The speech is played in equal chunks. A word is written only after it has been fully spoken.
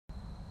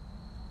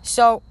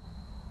So,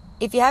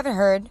 if you haven't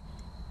heard,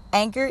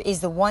 Anchor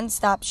is the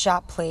one-stop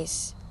shop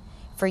place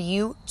for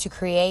you to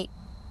create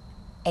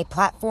a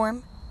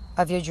platform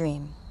of your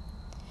dream.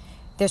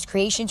 There's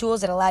creation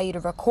tools that allow you to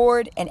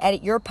record and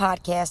edit your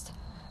podcast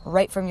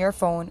right from your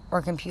phone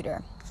or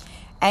computer.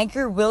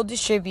 Anchor will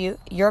distribute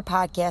your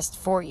podcast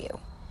for you.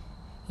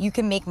 You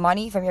can make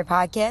money from your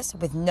podcast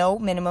with no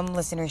minimum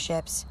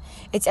listenerships.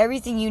 It's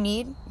everything you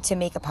need to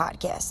make a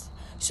podcast.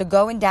 So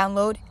go and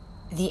download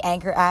the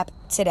Anchor app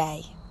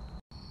today.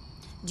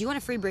 Do you want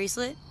a free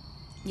bracelet?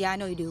 Yeah, I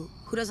know you do.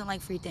 Who doesn't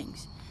like free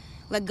things?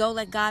 Let Go,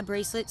 Let God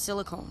bracelet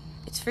silicone.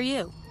 It's for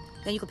you.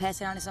 Then you can pass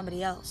it on to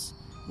somebody else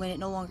when it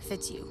no longer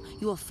fits you.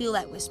 You will feel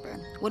that whisper.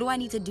 What do I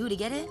need to do to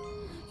get it?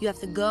 You have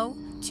to go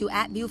to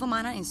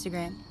 @BeautifulMind on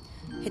Instagram,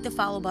 hit the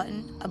follow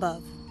button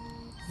above.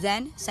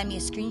 Then send me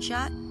a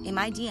screenshot in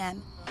my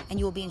DM and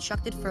you will be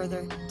instructed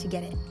further to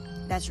get it.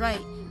 That's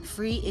right.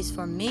 Free is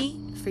for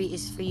me. Free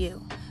is for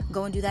you.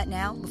 Go and do that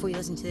now before you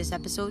listen to this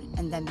episode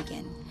and then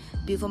begin.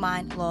 Beautiful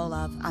Mind, Law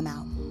Love, I'm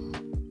out.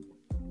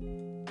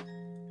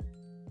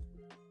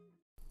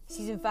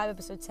 Season 5,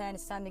 Episode 10,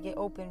 it's time to get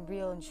open,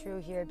 real, and true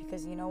here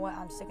because you know what?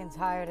 I'm sick and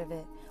tired of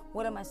it.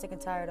 What am I sick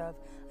and tired of?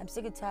 I'm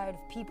sick and tired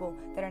of people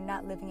that are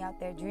not living out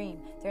their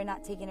dream. They're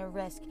not taking a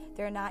risk.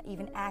 They're not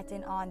even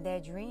acting on their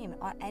dream,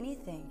 on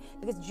anything.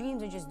 Because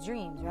dreams are just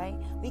dreams, right?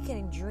 We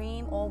can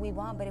dream all we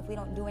want, but if we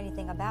don't do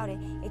anything about it,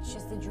 it's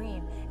just a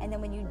dream. And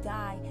then when you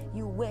die,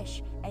 you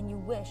wish and you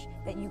wish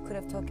that you could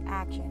have took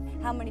action.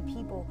 How many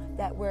people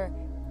that were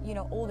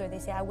older, they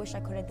say, I wish I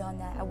could have done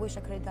that. I wish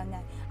I could have done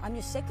that. I'm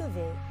just sick of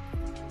it.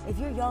 If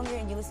you're younger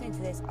and you're listening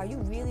to this, are you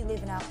really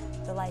living out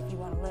the life you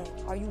want to live?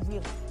 Are you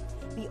really?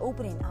 Be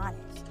open and honest.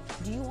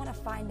 Do you want to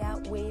find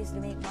out ways to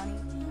make money?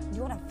 Do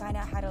you want to find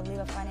out how to live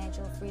a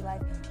financial free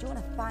life? Do you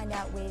want to find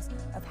out ways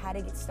of how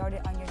to get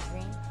started on your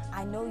dream?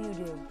 I know you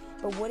do.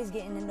 But what is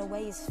getting in the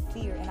way is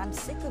fear, and I'm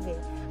sick of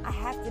it. I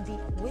have to be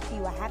with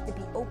you. I have to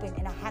be open,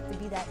 and I have to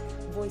be that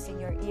voice in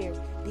your ear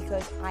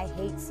because I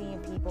hate seeing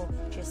people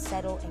just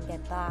settle and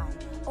get by.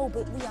 Oh,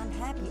 but Lee, I'm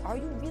happy. Are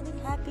you really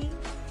happy?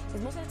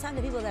 Because most of the time,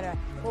 the people that are,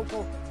 quote,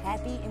 quote,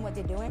 happy in what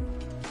they're doing,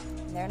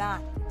 they're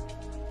not.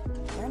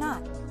 They're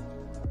not.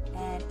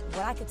 And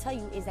what I could tell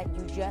you is that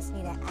you just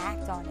need to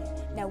act on it.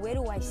 Now, where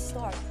do I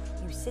start?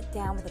 You sit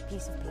down with a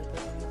piece of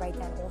paper and you write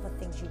down all the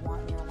things you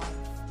want in your life.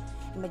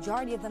 The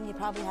majority of them you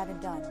probably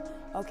haven't done.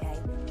 Okay,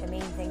 the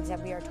main things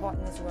that we are taught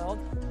in this world: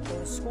 go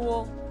to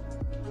school,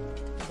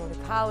 go to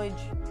college,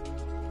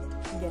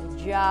 get a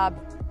job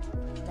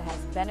that has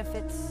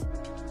benefits,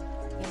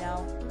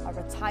 a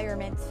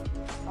retirement,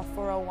 a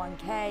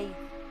 401k,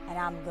 and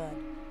I'm good.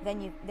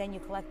 Then you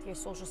collect your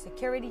Social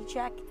Security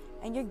check,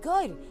 and you're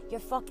good. You're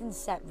fucking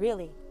set.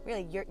 Really,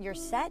 you're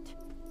set.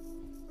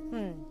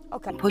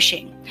 Okay.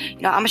 Pushing.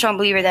 I'm a strong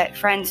believer that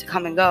friends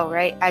come and go,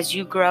 right? As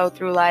you grow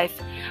through life,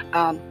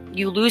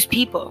 you lose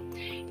people.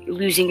 You're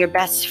losing your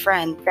best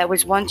friend that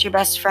was once your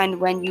best friend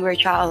when you were a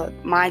child.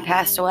 Mine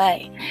passed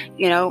away.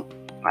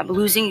 I'm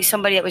losing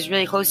somebody that was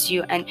really close to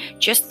you, and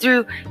just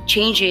through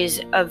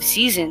changes of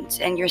seasons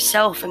and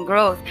yourself and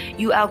growth,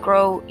 you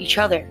outgrow each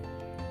other.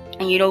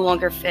 And you no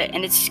longer fit.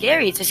 And it's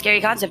scary. It's a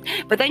scary concept.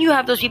 But then you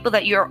have those people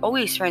that you're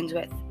always friends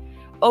with.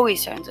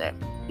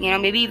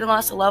 Maybe even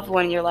lost a loved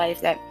one in your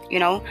life that,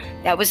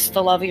 that was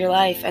the love of your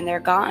life and they're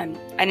gone.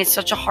 And it's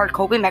such a hard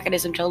coping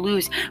mechanism to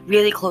lose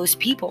really close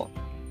people.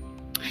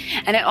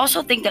 And I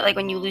also think that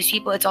when you lose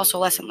people, it's also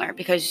a lesson learned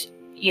because,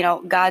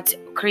 God's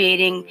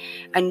creating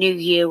a new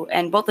you,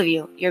 and both of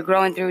you're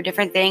growing through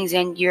different things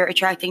and you're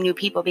attracting new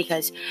people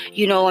because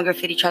you no longer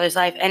fit each other's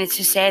life. And it's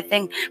a sad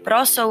thing. But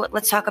also,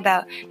 let's talk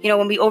about,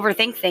 when we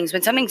overthink things,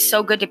 when something's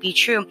so good to be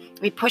true,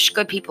 we push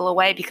good people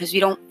away because we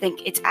don't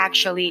think it's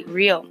actually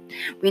real.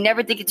 We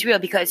never think it's real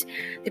because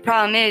the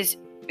problem is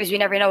we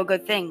never know a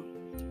good thing.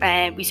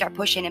 And we start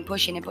pushing and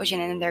pushing and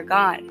pushing and then they're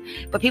gone.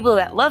 But people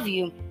that love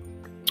you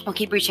will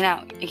keep reaching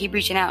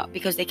out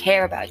because they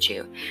care about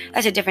you.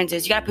 That's the difference.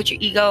 Is you got to put your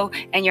ego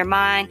and your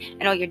mind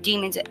and all your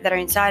demons that are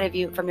inside of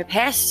you from your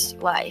past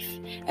life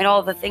and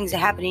all the things that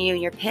happened to you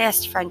in your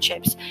past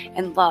friendships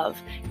and love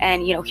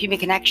and, human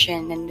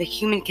connection and the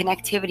human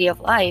connectivity of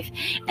life.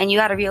 And you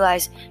got to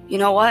realize,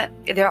 what?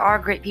 There are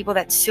great people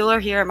that still are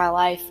here in my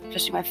life,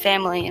 especially my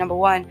family, number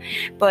one,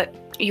 but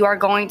you are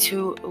going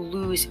to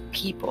lose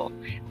people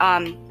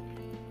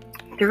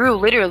through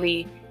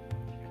literally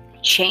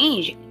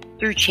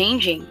through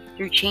changing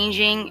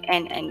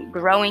and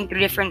growing through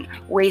different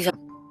ways.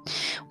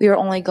 We are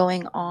only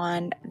going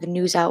on the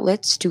news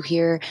outlets to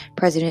hear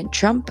President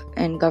Trump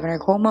and Governor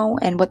Cuomo,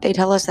 and what they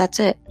tell us, that's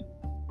it.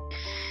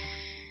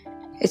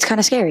 It's kind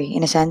of scary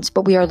in a sense,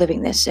 but we are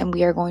living this, and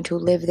we are going to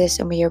live this,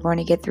 and we are going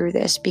to get through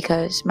this,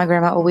 because my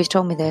grandma always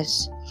told me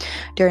this.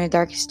 During the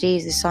darkest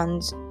days, the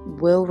suns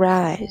will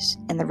rise,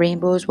 and the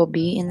rainbows will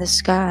be in the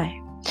sky,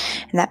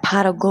 and that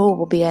pot of gold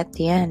will be at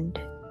the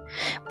end.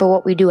 But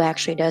what we do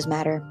actually does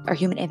matter. Our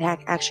human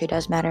impact actually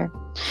does matter.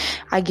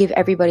 I give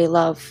everybody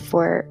love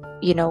for,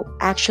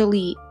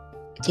 actually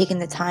taking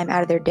the time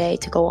out of their day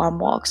to go on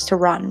walks, to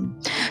run,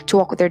 to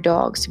walk with their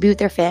dogs, to be with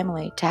their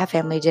family, to have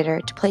family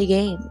dinner, to play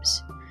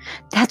games.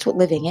 That's what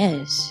living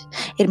is.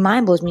 It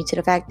mind blows me to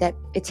the fact that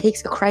it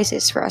takes a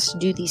crisis for us to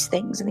do these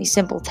things and these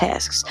simple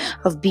tasks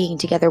of being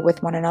together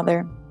with one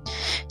another,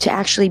 to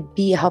actually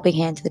be a helping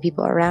hand to the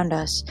people around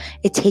us.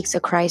 It takes a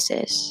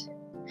crisis.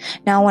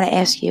 Now I want to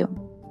ask you,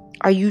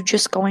 are you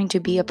just going to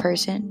be a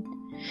person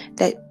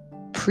that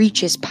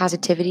preaches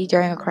positivity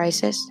during a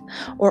crisis?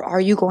 Or are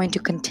you going to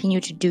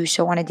continue to do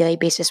so on a daily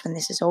basis when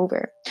this is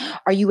over?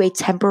 Are you a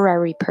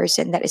temporary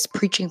person that is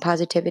preaching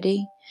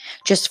positivity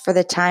just for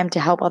the time to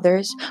help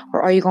others?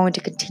 Or are you going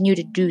to continue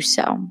to do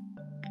so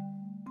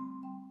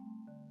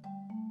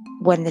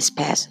when this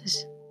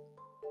passes?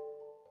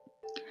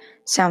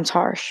 Sounds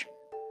harsh.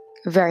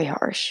 Very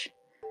harsh.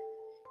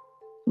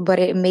 But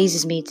it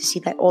amazes me to see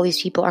that all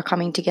these people are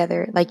coming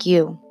together like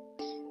you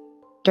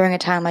during a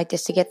time like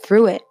this to get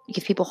through it,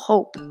 give people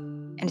hope.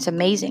 And it's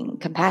amazing.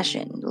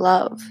 Compassion,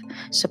 love,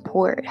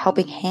 support,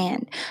 helping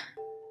hand.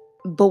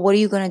 But what are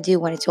you going to do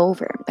when it's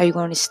over? Are you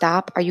going to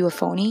stop? Are you a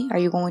phony? Are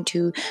you going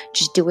to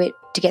just do it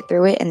to get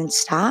through it and then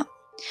stop?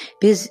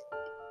 Because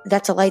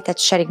that's a light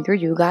that's shedding through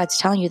you. God's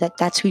telling you that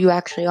that's who you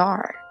actually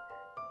are.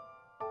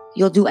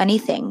 You'll do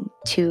anything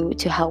to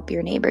help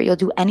your neighbor. You'll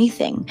do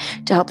anything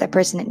to help that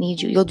person that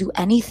needs you. You'll do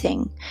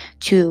anything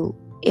to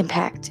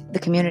impact the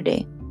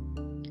community.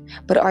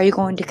 But are you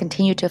going to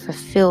continue to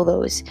fulfill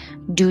those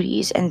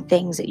duties and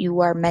things that you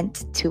are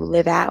meant to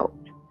live out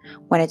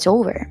when it's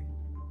over?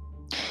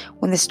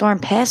 When the storm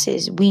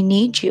passes, we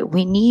need you.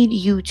 We need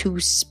you to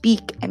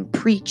speak and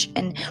preach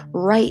and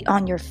write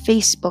on your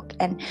Facebook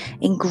and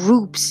in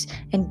groups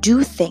and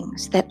do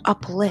things that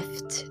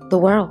uplift the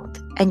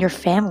world and your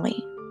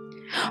family.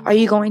 Are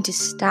you going to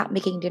stop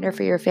making dinner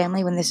for your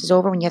family when this is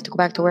over, when you have to go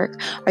back to work?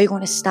 Are you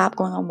going to stop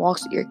going on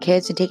walks with your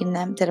kids and taking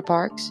them to the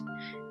parks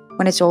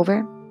when it's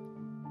over?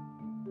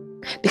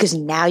 Because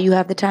now you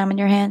have the time in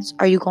your hands?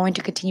 Are you going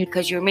to continue?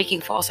 Because you're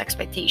making false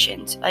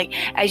expectations. Like,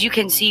 as you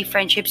can see,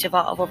 friendships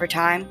evolve over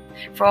time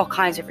for all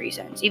kinds of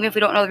reasons, even if we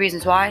don't know the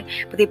reasons why.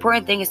 But the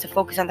important thing is to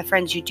focus on the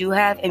friends you do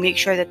have and make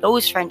sure that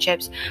those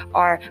friendships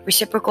are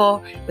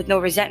reciprocal, with no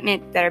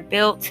resentment, that are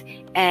built,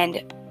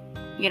 and,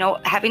 you know,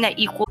 having that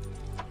equal.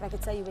 I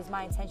could tell you what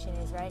my intention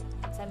is, right?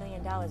 $10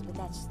 million, but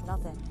that's just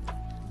nothing.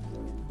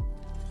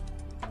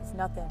 It's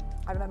nothing.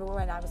 I remember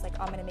when I was like,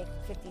 I'm gonna make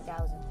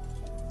 50,000.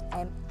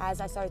 And as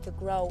I started to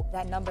grow,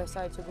 that number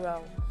started to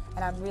grow.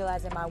 And I'm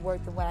realizing my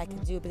worth and what I can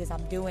do because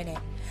I'm doing it.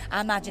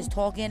 I'm not just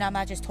talking,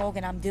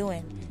 I'm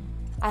doing.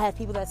 I have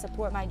people that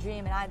support my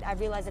dream, and I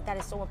realize that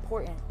is so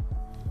important.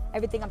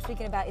 Everything I'm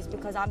speaking about is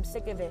because I'm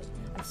sick of it.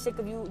 I'm sick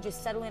of you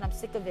just settling, I'm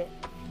sick of it.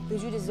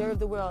 Because you deserve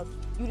the world.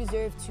 You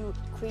deserve to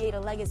create a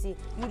legacy.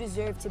 You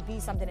deserve to be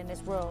something in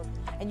this world.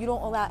 And you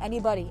don't allow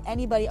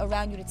anybody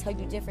around you to tell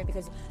you different,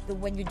 because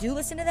when you do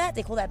listen to that,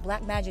 they call that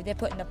black magic. They're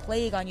putting a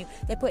plague on you.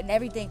 They're putting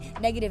everything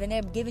negative, and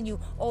they're giving you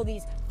all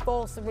these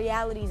false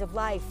realities of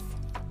life.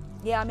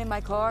 Yeah, I'm in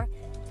my car,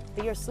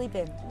 but you're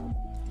sleeping.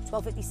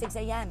 12:56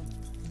 a.m.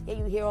 Yeah,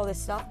 you hear all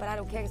this stuff, but I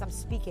don't care because I'm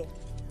speaking.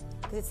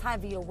 Because it's time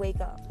for you to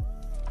wake up.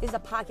 This is a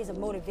podcast of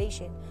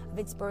motivation, of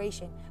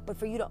inspiration, but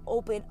for you to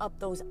open up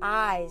those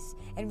eyes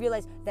and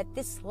realize that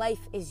this life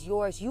is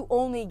yours. You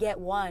only get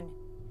one.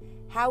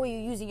 How are you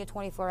using your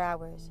 24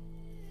 hours?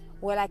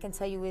 What I can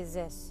tell you is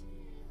this,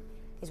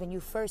 is when you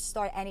first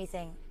start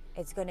anything,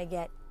 it's gonna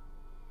get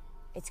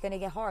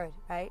hard,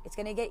 right? It's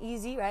gonna get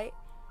easy, right?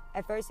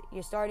 At first,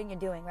 you're starting, you're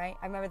doing, right?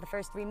 I remember the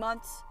first 3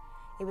 months,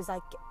 it was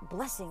like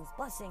blessings,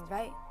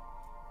 right?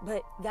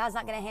 But God's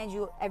not gonna hand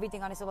you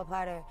everything on a silver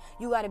platter.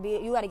 You gotta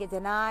get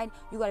denied.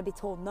 You gotta be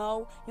told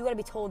no. You gotta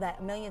be told that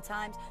a million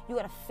times. You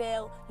gotta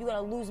fail. You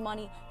gotta lose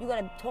money. You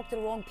gotta talk to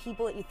the wrong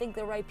people that you think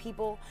they're the right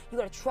people. You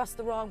gotta trust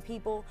the wrong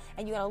people,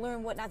 and you gotta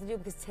learn what not to do.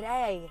 Because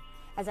today,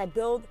 as I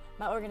build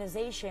my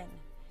organization,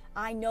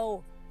 I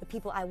know the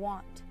people I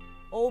want.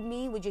 Old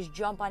me would just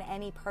jump on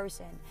any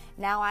person.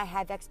 Now I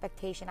have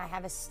expectation. I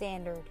have a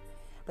standard.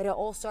 But it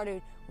all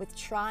started with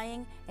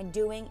trying and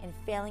doing and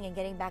failing and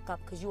getting back up,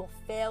 because you will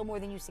fail more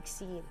than you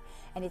succeed.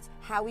 And it's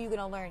how are you going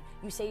to learn?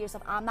 You say to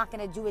yourself, I'm not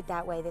going to do it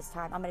that way this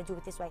time. I'm going to do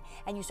it this way.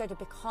 And you start to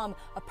become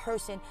a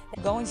person.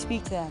 Go and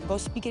speak to them. Go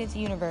speak it into the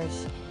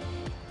universe.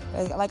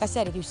 Like I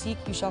said, if you seek,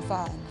 you shall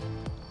find.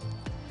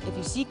 If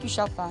you seek, you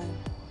shall find.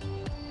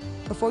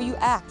 Before you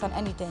act on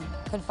anything,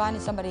 confide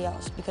in somebody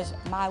else, because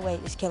my way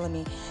is killing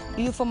me.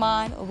 Beautiful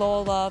mind,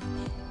 loyal love.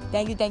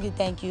 Thank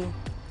you.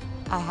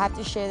 I have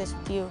to share this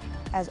with you.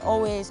 As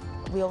always,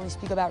 we only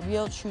speak about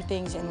real, true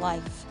things in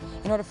life.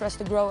 In order for us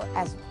to grow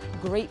as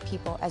great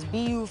people, as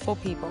beautiful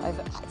people, to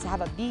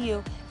have a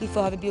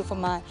have a beautiful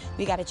mind,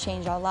 we got to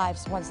change our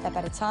lives one step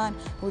at a time.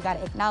 We got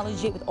to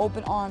acknowledge it with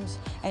open arms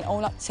and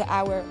own up to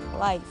our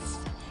life.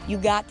 You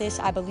got this.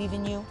 I believe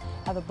in you.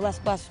 Have a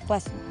blessed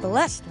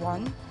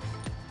one.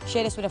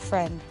 Share this with a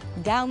friend.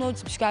 Download,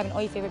 subscribe on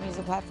all your favorite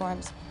music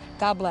platforms.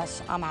 God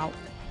bless. I'm out.